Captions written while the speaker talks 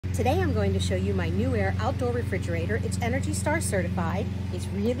Today I'm going to show you my Newair outdoor refrigerator. It's Energy Star certified. It's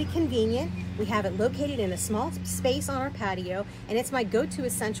really convenient. We have it located in a small space on our patio, and it's my go-to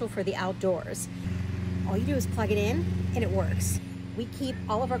essential for the outdoors. All you do is plug it in and it works. We keep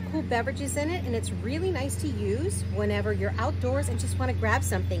all of our cool beverages in it, and it's really nice to use whenever you're outdoors and just want to grab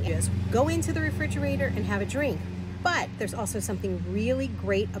something. Just go into the refrigerator and have a drink. But there's also something really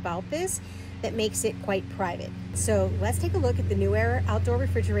great about this that makes it quite private. So let's take a look at the Newair outdoor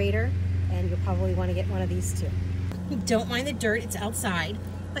refrigerator, and you'll probably want to get one of these too. Don't mind the dirt, it's outside,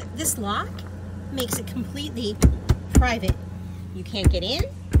 but this lock makes it completely private. You can't get in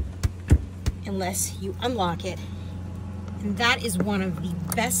unless you unlock it. And that is one of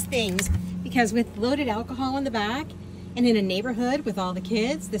the best things, because with loaded alcohol in the back and in a neighborhood with all the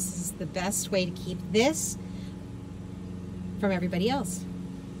kids, this is the best way to keep this from everybody else.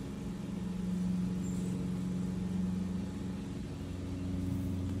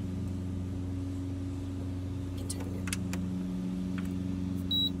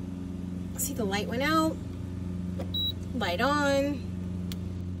 See, the light went out, light on.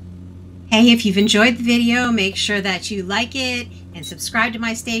 Hey, if you've enjoyed the video, make sure that you like it and subscribe to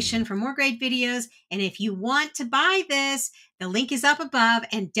my station for more great videos. And if you want to buy this, the link is up above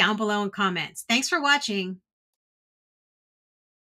and down below in comments. Thanks for watching.